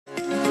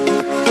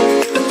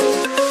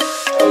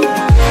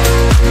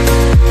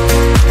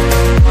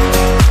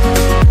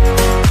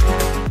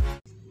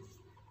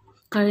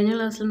കഴിഞ്ഞ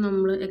ക്ലാസ്സിൽ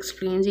നമ്മൾ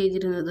എക്സ്പ്ലെയിൻ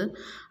ചെയ്തിരുന്നത്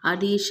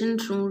addition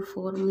rule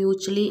for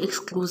mutually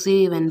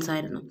exclusive events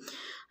ആയിരുന്നു.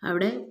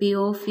 അവിടെ P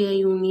of A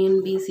union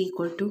B is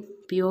equal to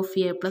P of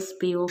A plus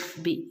P of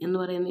B എന്ന്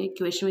പറയുന്ന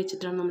ഇക്വേഷൻ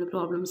വെച്ചിട്ടാണ് നമ്മൾ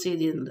പ്രോബ്ലംസ്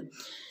ചെയ്തിരുന്നത്.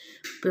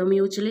 ഇപ്പോൾ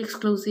മ്യൂച്വലി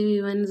എക്സ്ക്ലൂസീവ്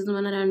ഇവൻറ്റ്സ് എന്ന്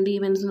പറഞ്ഞാൽ രണ്ട്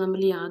ഇവൻറ്റ്സും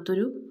തമ്മിൽ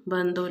യാതൊരു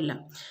ബന്ധവുമില്ല.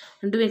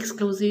 രണ്ടും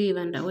എക്സ്ക്ലൂസീവ്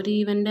ഇവൻ്റ്, ഒരു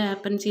ഇവൻ്റ്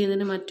ഹാപ്പൻ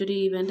ചെയ്യുന്നതിന് മറ്റൊരു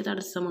ഇവൻ്റ്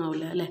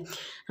തടസ്സമാവില്ല അല്ലേ.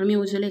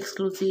 മ്യൂച്വലി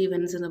എക്സ്ക്ലൂസീവ്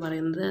ഇവൻറ്റ്സ് എന്ന്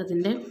പറയുന്നത്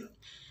അതിൻ്റെ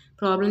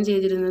പ്രോബ്ലം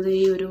ചെയ്തിരുന്നത്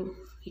ഈ ഒരു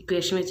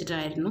ഇക്വേഷൻ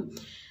വെച്ചിട്ടായിരുന്നു.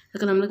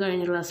 അതൊക്കെ നമ്മൾ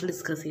കഴിഞ്ഞ ക്ലാസ്സിൽ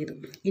ഡിസ്കസ് ചെയ്തു.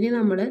 ഇനി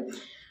നമ്മൾ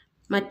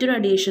മറ്റൊരു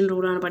അഡീഷൻ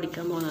റൂളാണ്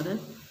പഠിക്കാൻ പോകുന്നത്.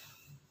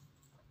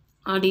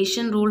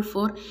 Addition rule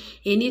for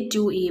any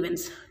two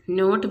events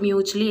not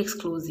mutually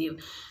exclusive.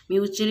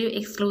 Mutually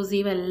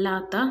exclusive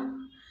അല്ലാത്ത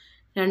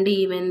രണ്ട്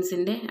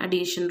ഈവൻറ്റ്സിൻ്റെ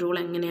അഡീഷൻ റൂൾ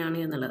എങ്ങനെയാണ്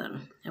എന്നുള്ളതാണ്.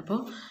 അപ്പോൾ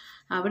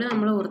അവിടെ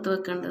നമ്മൾ ഓർത്ത്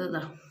വെക്കേണ്ടത്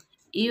ഇതാ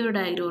ഈ ഒരു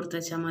ഡയഗ്രം ഓർത്ത്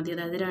വെച്ചാൽ മതി.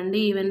 അതായത് രണ്ട്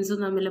ഈവൻറ്റ്സും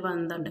തമ്മിൽ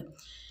ബന്ധമുണ്ട്,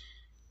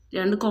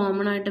 രണ്ട്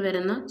കോമൺ ആയിട്ട്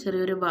വരുന്ന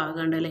ചെറിയൊരു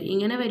ഭാഗമുണ്ട് അല്ലേ.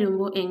 ഇങ്ങനെ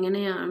വരുമ്പോൾ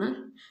എങ്ങനെയാണ്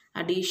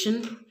അഡീഷൻ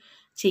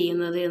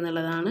ചെയ്യുന്നത്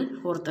എന്നുള്ളതാണ്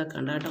ഓർത്ത്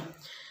വെക്കേണ്ടത് കേട്ടോ.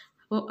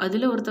 അപ്പോൾ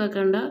അതിൽ ഓർത്ത്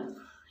വെക്കേണ്ട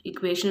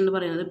ഇക്വേഷൻ എന്ന്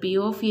പറയുന്നത് P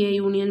of A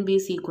union B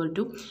is equal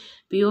to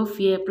P of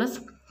A plus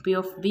P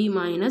of B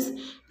minus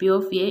P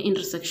of A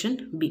intersection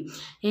B.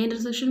 A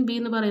intersection B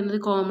എന്ന് പറയുന്നത്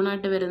കോമൺ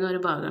ആയിട്ട് വരുന്ന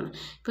ഒരു ഭാഗമാണ്.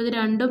 ഇപ്പോൾ ഇത്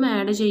രണ്ടും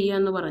ആഡ് ചെയ്യുക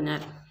എന്ന്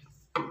പറഞ്ഞാൽ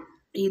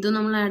ഇതും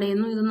നമ്മൾ ആഡ്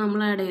ചെയ്യുന്നു, ഇതും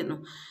നമ്മൾ ആഡ് ചെയ്യുന്നു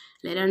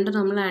അല്ലേ, രണ്ടും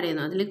നമ്മൾ ആഡ്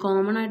ചെയ്യുന്നു. അതിൽ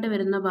കോമൺ ആയിട്ട്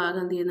വരുന്ന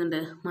ഭാഗം എന്ത്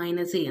ചെയ്യുന്നുണ്ട്,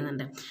 മൈനസ്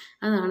ചെയ്യുന്നുണ്ട്.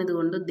 അതാണ്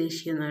ഇതുകൊണ്ട്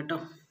ഉദ്ദേശിക്കുന്നത് കേട്ടോ.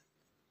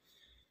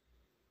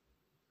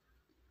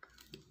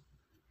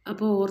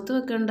 അപ്പോൾ ഓർത്ത്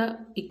വെക്കേണ്ട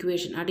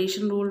equation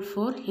addition rule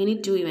for any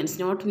two events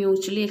not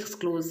mutually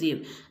exclusive,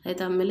 അതായത്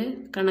തമ്മിൽ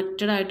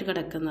കണക്റ്റഡ് ആയിട്ട്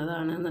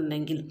കിടക്കുന്നതാണ്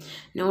എന്നുണ്ടെങ്കിൽ,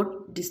 നോട്ട്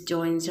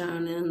ഡിസ്ജോയിൻറ്റ്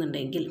ആണ്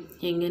എന്നുണ്ടെങ്കിൽ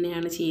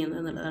എങ്ങനെയാണ് ചെയ്യുന്നത്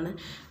എന്നുള്ളതാണ്.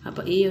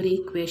 അപ്പോൾ ഈ ഒരു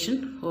ഇക്വേഷൻ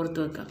ഓർത്ത്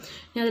വെക്കാം.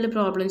 ഇനി അതിൽ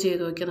പ്രോബ്ലം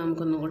ചെയ്ത് നോക്കിയാൽ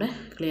നമുക്കൊന്നുകൂടെ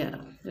ക്ലിയർ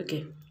ആവും. ഓക്കെ,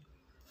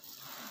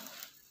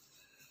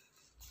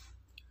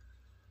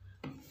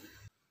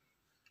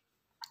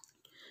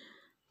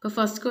 അപ്പോൾ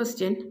first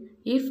question,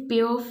 if P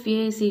of A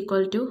is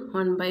equal to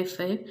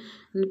 1/5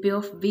 and P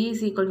of B is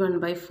equal to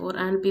 1/4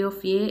 and P of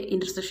A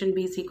intersection B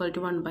is equal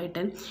to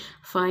 1/10,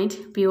 find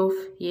P of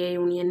A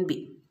union B.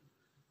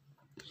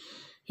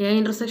 A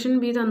intersection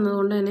B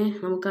തന്നതുകൊണ്ട് തന്നെ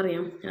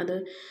നമുക്കറിയാം അത്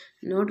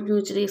not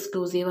mutually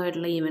exclusive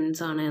ആയിട്ടുള്ള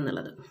events ആണ്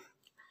എന്നുള്ളത്.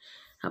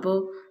 അപ്പോൾ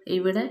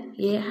ഇവിടെ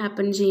A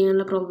happen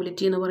ചെയ്യാനുള്ള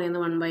probability എന്ന്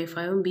പറയുന്നത്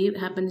 1/5, ബി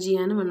ഹാപ്പൻ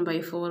ചെയ്യാൻ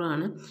 1/4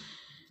 ആണ്.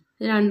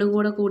 രണ്ടും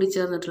കൂടെ കൂടി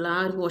ചേർന്നിട്ടുള്ള ആ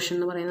ഒരു പോർഷൻ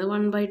എന്ന് പറയുന്നത്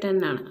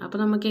 1/10 ആണ്. അപ്പോൾ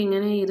നമുക്ക്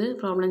എങ്ങനെ ഇത്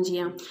പ്രോബ്ലം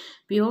ചെയ്യാം?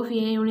 P of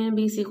A union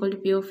B is equal to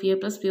P of A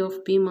plus P of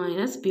B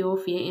minus P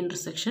of A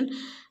intersection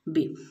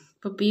B.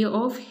 അപ്പോൾ പി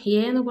ഓഫ് എ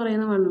എന്ന്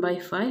പറയുന്നത്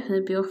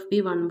 1/5, P of B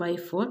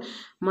 1/4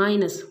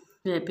 minus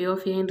P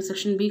of A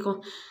intersection B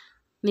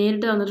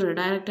നേരിട്ട് തന്നിട്ടുണ്ട്,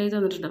 ഡയറക്റ്റായി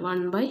തന്നിട്ടുണ്ട്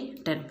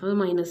 1/10. അത്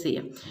minus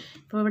ചെയ്യാം.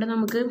 അപ്പോൾ ഇവിടെ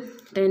നമുക്ക്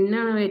 10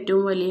 ആണ്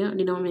ഏറ്റവും വലിയ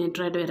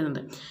ഡിനോമിനേറ്റർ ആയിട്ട്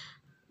വരുന്നത്.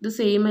 ഇത്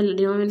സെയിം അല്ല,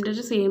 ഡിനോമിനേറ്റർ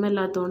സെയിം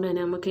അല്ലാത്തതുകൊണ്ട്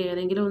തന്നെ നമുക്ക്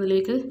ഏതെങ്കിലും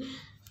ഒന്നിലേക്ക്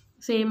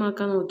സെയിം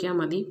ആക്കാൻ നോക്കിയാൽ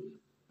മതി.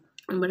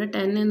 ഇവിടെ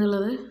 10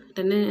 എന്നുള്ളത്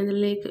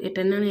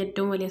 10 ആണ്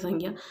ഏറ്റവും വലിയ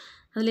സംഖ്യ,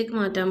 അതിലേക്ക്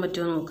മാറ്റാൻ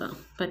പറ്റുമോ നോക്കാം.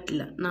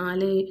 പറ്റില്ല.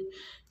 5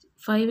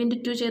 ×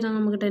 2 ചെയ്താൽ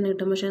നമുക്ക് 10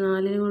 കിട്ടും, പക്ഷേ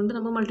 4 കൊണ്ട്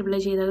നമ്മൾ മൾട്ടിപ്ലൈ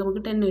ചെയ്താൽ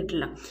നമുക്ക് 10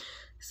 കിട്ടില്ല.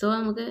 സോ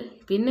നമുക്ക്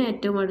പിന്നെ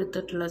ഏറ്റവും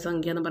അടുത്തിട്ടുള്ള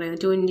സംഖ്യ എന്ന്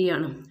പറയുന്നത് 20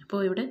 ആണ്. അപ്പോൾ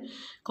ഇവിടെ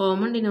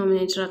കോമൺ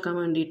ഡിനോമിനേറ്റർ ആക്കാൻ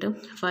വേണ്ടിയിട്ട്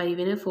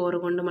 5നെ 4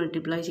 കൊണ്ട്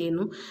മൾട്ടിപ്ലൈ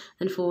ചെയ്യുന്നു.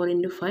 4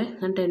 × 5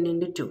 10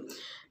 × 2.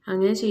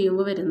 അങ്ങനെ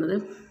ചെയ്യുമ്പോൾ വരുന്നത്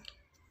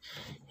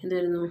എന്ത്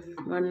വരുന്നു,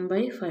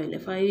 1/5 5 ×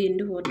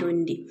 4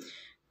 20.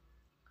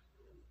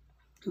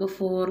 അപ്പോൾ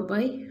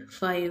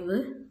 4/5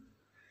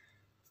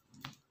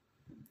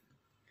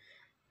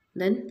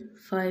 ദെൻ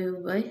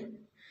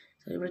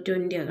 5/ഇവിടെ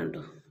 20 ആകാം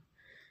കേട്ടോ.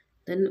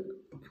 Then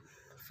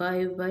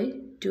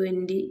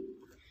 5/20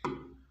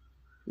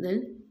 then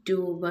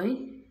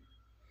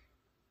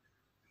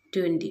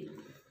 2/20.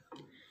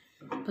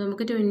 അപ്പോൾ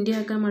നമുക്ക് 20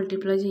 ആക്കാൻ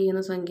മൾട്ടിപ്ലൈ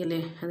ചെയ്യുന്ന സംഖ്യ അല്ലേ,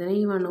 അതിനെ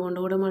ഈ 1 കൊണ്ട്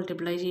കൂടെ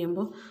മൾട്ടിപ്ലൈ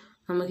ചെയ്യുമ്പോൾ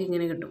നമുക്ക്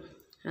ഇങ്ങനെ കിട്ടും.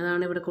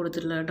 അതാണ് ഇവിടെ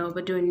കൊടുത്തിട്ടുള്ളത് കേട്ടോ.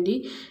 അപ്പോൾ 20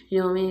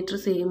 ഡിനോമിനേറ്റർ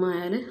സെയിം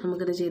ആയാൽ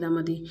നമുക്കിത് ചെയ്താൽ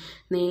മതി.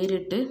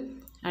 നേരിട്ട്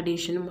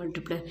അഡീഷനും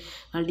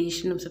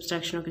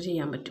സബ്സ്ട്രാക്ഷനും ഒക്കെ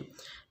ചെയ്യാൻ പറ്റും.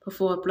 അപ്പോൾ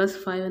 4 +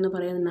 5 എന്ന്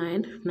പറയുന്നത്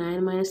 9,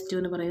 9 - 2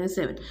 എന്ന് പറയുന്നത്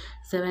 7,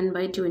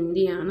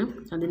 7/20 ആണ്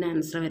അതിൻ്റെ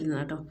ആൻസർ വരുന്നത്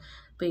കേട്ടോ.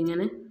 അപ്പോൾ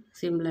ഇങ്ങനെ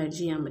സിമ്പിളായിട്ട്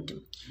ചെയ്യാൻ പറ്റും.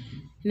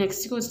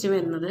 നെക്സ്റ്റ് ക്വസ്റ്റ്യൻ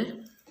വരുന്നത്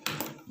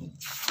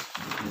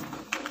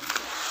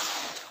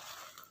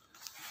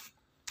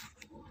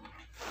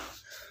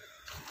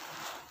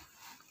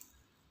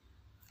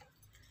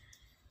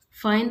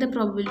find the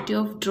probability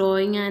of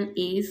drawing an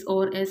ace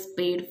or a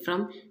spade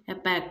from a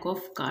pack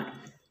of cards.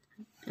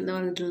 എന്താ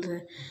പറഞ്ഞിട്ടുള്ളത്?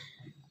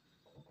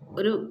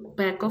 ഒരു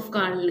പാക്ക് ഓഫ്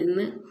കാർഡിൽ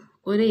നിന്ന്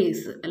ഒരു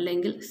ഏസ്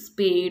അല്ലെങ്കിൽ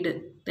സ്പേഡ്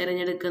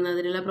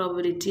തിരഞ്ഞെടുക്കുന്നതിനുള്ള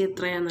പ്രോബിലിറ്റി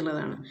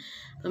എത്രയാണെന്നുള്ളതാണ്.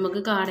 നമുക്ക്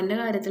കാർഡിൻ്റെ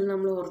കാര്യത്തിൽ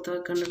നമ്മൾ ഓർത്ത്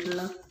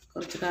വെക്കേണ്ടിട്ടുള്ള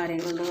കുറച്ച്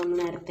കാര്യങ്ങളുണ്ട്, നമ്മൾ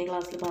നേരത്തെ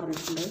ക്ലാസ്സിൽ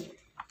പറഞ്ഞിട്ടുണ്ട്.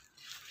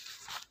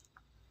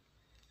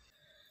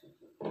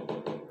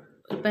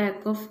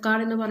 പാക്ക് ഓഫ്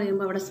കാർഡ് എന്ന്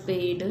പറയുമ്പോൾ അവിടെ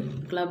സ്പേഡ്,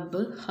 ക്ലബ്ബ്,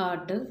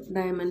 ഹാർട്ട്,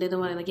 ഡയമണ്ട് എന്ന്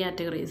പറയുന്ന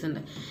കാറ്റഗറീസ്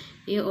ഉണ്ട്.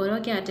 ഈ ഓരോ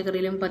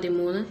കാറ്റഗറിയിലും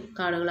 13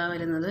 കാർഡുകളാണ്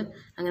വരുന്നത്.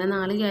 അങ്ങനെ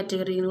 4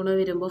 കാറ്റഗറിയിലൂടെ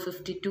വരുമ്പോൾ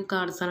 52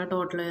 കാർഡ്സാണ്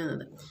ടോട്ടൽ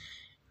വരുന്നത്.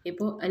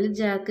 ഇപ്പോൾ അതിൽ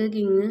ജാക്ക്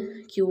കിങ്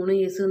ക്യൂണ്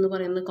ഏസ് എന്ന്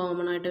പറയുന്നത്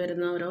കോമൺ ആയിട്ട്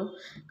വരുന്ന ഓരോ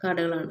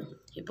കാർഡുകളാണ്.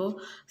 ഇപ്പോൾ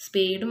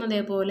സ്പേഡും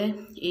അതേപോലെ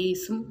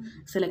ഏസും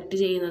സെലക്ട്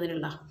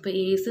ചെയ്യുന്നതിനുള്ള ഇപ്പോൾ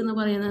ഏസ് എന്ന്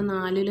പറയുന്നത്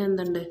 4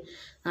 എന്തുണ്ട്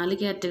 4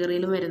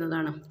 കാറ്റഗറിയിലും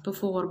വരുന്നതാണ്. ഇപ്പോൾ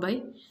 4/,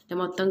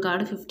 മൊത്തം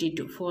കാർഡ്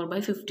 52,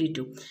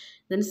 4/52.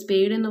 ദെൻ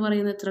സ്പേഡ് എന്ന്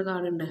പറയുന്നത് എത്ര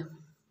കാർഡുണ്ട്?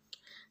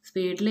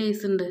 സ്പേഡിൽ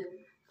ഏസ് ഉണ്ട്,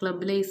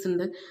 ക്ലബിൽ ഏസ്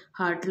ഉണ്ട്,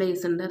 ഹാർട്ടിൽ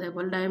ഏസ് ഉണ്ട്,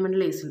 അതേപോലെ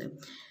ഡയമണ്ടിൽ ഏസ് ഉണ്ട്.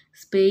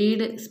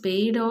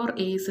 സ്പെയ്ഡ് ഓർ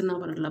ഏസ് എന്നാണ്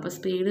പറഞ്ഞിട്ടുള്ളത്. അപ്പോൾ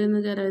സ്പെയ്ഡ് എന്ന്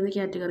പറയുന്ന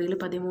കാറ്റഗറിയിൽ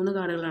 13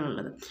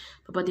 കാർഡുകളാണുള്ളത്.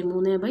 അപ്പോൾ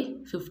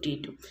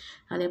 13/52.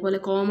 അതേപോലെ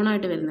കോമൺ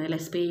ആയിട്ട് വരുന്നത് അല്ലേ,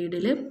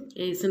 സ്പെയ്ഡിൽ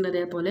ഏസ് ഉണ്ട്,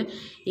 അതേപോലെ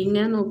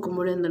ഇങ്ങനെ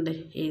നോക്കുമ്പോൾ എന്തുണ്ട്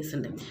ഏസ്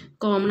ഉണ്ട്.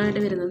 കോമൺ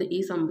ആയിട്ട് വരുന്നത് ഈ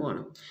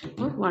സംഭവമാണ്.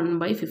 അപ്പോൾ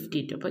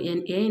 1/52. അപ്പോൾ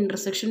എ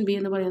ഇൻ്റർസെക്ഷൻ ബി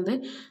എന്ന് പറയുന്നത്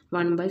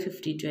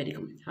 1/52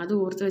 ആയിരിക്കും. അത്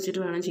ഓർത്ത് വെച്ചിട്ട്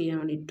വേണം ചെയ്യാൻ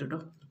വേണ്ടിയിട്ട് കേട്ടോ.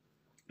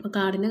 അപ്പോൾ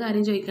കാർഡിൻ്റെ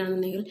കാര്യം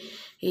ചോദിക്കുകയാണെന്നുണ്ടെങ്കിൽ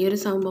ഈ ഒരു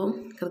സംഭവം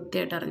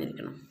കൃത്യമായിട്ട്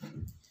അറിഞ്ഞിരിക്കണം.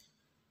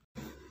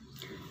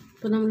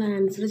 ഇപ്പോൾ നമ്മൾ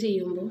ആൻസർ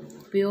ചെയ്യുമ്പോൾ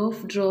way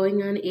of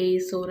drawing an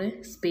ace or A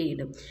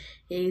spade,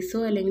 ഏസോ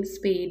അല്ലെങ്കിൽ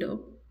സ്പെയ്ഡോ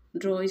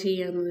ഡ്രോ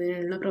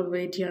ചെയ്യുന്നതിനുള്ള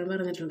പ്രോബബിലിറ്റിയാണ്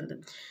പറഞ്ഞിട്ടുള്ളത്.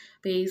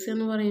 അപ്പോൾ ഏസ്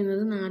എന്ന്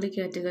പറയുന്നത് 4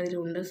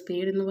 കാറ്റഗറിയിലുണ്ട്,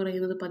 സ്പെയ്ഡ് എന്ന്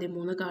പറയുന്നത്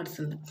 13 കാർഡ്സ്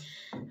ഉണ്ട്.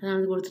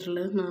 അതാണ്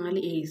കൊടുത്തിട്ടുള്ളത്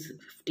 4 ഏസ്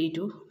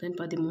 52, ദെൻ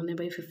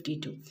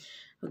 13/52.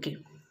 ഓക്കെ,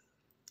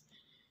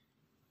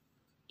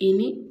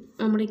 ഇനി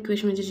നമ്മുടെ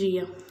ഇക്വേഷൻ വെച്ച്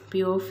ചെയ്യാം.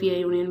 P of A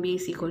union B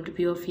is equal to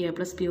P of A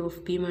plus P of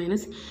B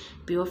minus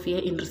P of A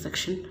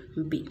intersection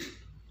B.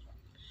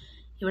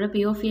 ഇവിടെ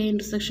P of A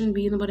intersection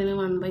B എന്ന് പറയുന്നത്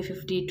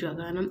 1/52 ആണ്.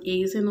 കാരണം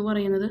ഏസ് എന്ന്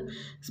പറയുന്നത്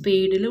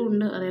സ്പീഡിലും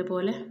ഉണ്ട്,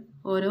 അതേപോലെ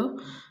ഓരോ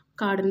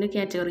കാർഡിൻ്റെ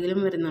കാറ്റഗറിയിലും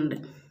വരുന്നുണ്ട്.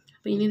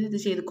 അപ്പോൾ ഇനി ഇത്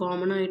ചെയ്ത്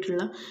കോമൺ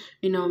ആയിട്ടുള്ള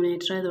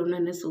ഡിനോമിനേറ്റർ ആയതുകൊണ്ട്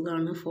തന്നെ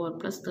സുഖമാണ്. 4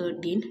 +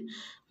 13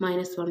 -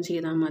 1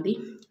 ചെയ്താൽ മതി.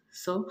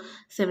 സോ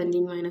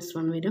 17 -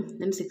 1 വരും.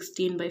 ദെൻ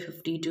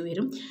 16/52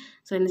 വരും.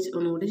 സോ അതിന്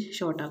ഒന്നുകൂടി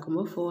ഷോർട്ട്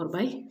ആക്കുമ്പോൾ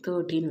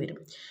 4/13 വരും.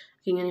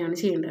 ഇങ്ങനെയാണ്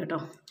ചെയ്യേണ്ടത്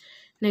കേട്ടോ.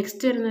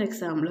 നെക്സ്റ്റ് വരുന്ന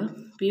example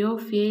P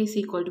of A is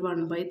equal to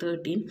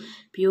 1/13,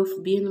 P of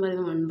B എന്ന്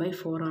പറയുന്നത്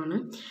 1/4 ആണ്.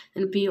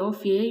 Then P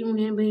of A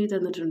union B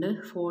തന്നിട്ടുണ്ട്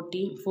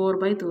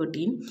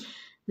 4/13.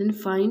 Then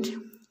find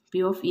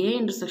P of A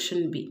intersection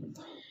B.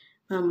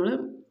 നമ്മൾ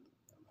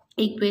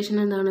ഇക്വേഷൻ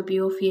എന്താണ്? P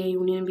of A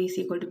union B is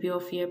equal to P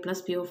of A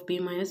plus P of B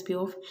minus P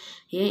of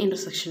A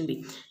intersection B.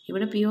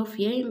 ഇവിടെ P of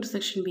A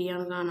intersection B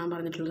ആണ് കാണാൻ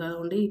പറഞ്ഞിട്ടുള്ളത്.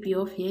 അതുകൊണ്ട് ഈ P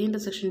of A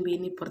intersection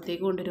ബിനെ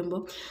ഇപ്പുറത്തേക്ക്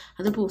കൊണ്ടുവരുമ്പോൾ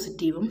അത്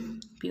പോസിറ്റീവും,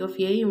 P of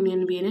A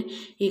union ബിനെ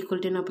equal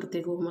to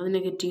അപ്പുറത്തേക്ക് പോകുമ്പോൾ അത്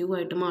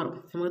നെഗറ്റീവായിട്ട് മാറും.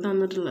 നമുക്ക്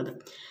തന്നിട്ടുള്ളത്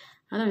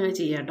അതങ്ങനെ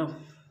ചെയ്യാം കേട്ടോ.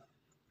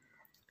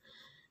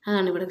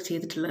 അതാണ് ഇവിടെ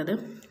ചെയ്തിട്ടുള്ളത്.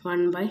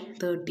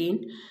 1/13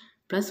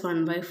 +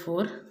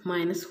 1/4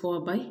 -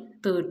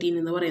 4/13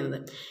 എന്ന് പറയുന്നത്.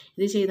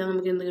 ഇത് ചെയ്താൽ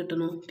നമുക്ക് എന്ത്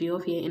കിട്ടുന്നു? P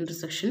of A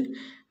intersection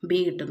B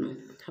കിട്ടുന്നു.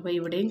 അപ്പോൾ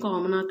ഇവിടെയും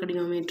കോമൺ ആക്കുക,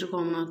 ഡിനോമിനേറ്റർ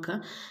കോമൺ ആക്കുക.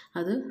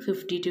 അത്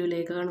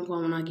 52ലേക്കാണ്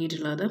കോമൺ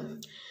ആക്കിയിട്ടുള്ളത്.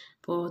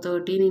 അപ്പോൾ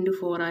 13 ×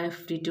 4 ആയ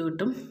 52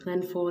 കിട്ടും.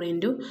 ദെൻ 4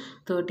 ×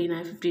 13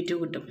 ആയ 52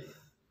 കിട്ടും.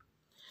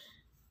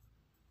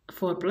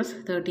 4 +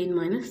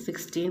 13 -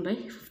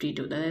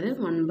 16/52, അതായത്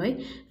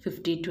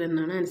 1/52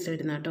 എന്നാണ് ആൻസർ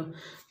വരുന്നത് കേട്ടോ.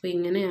 അപ്പോൾ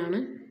ഇങ്ങനെയാണ്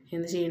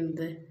എന്ത്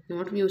ചെയ്യുന്നത്?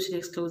 നോട്ട് മ്യൂച്വലി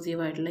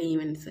എക്സ്ക്ലൂസീവ് ആയിട്ടുള്ള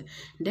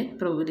ഈവൻസിൻ്റെ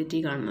പ്രോബബിലിറ്റി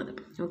കാണുന്നത്.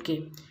 ഓക്കെ,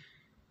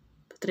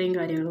 ഇത്രയും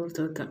കാര്യങ്ങൾ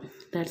ഓർത്ത് വെക്കാം.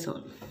 That's all.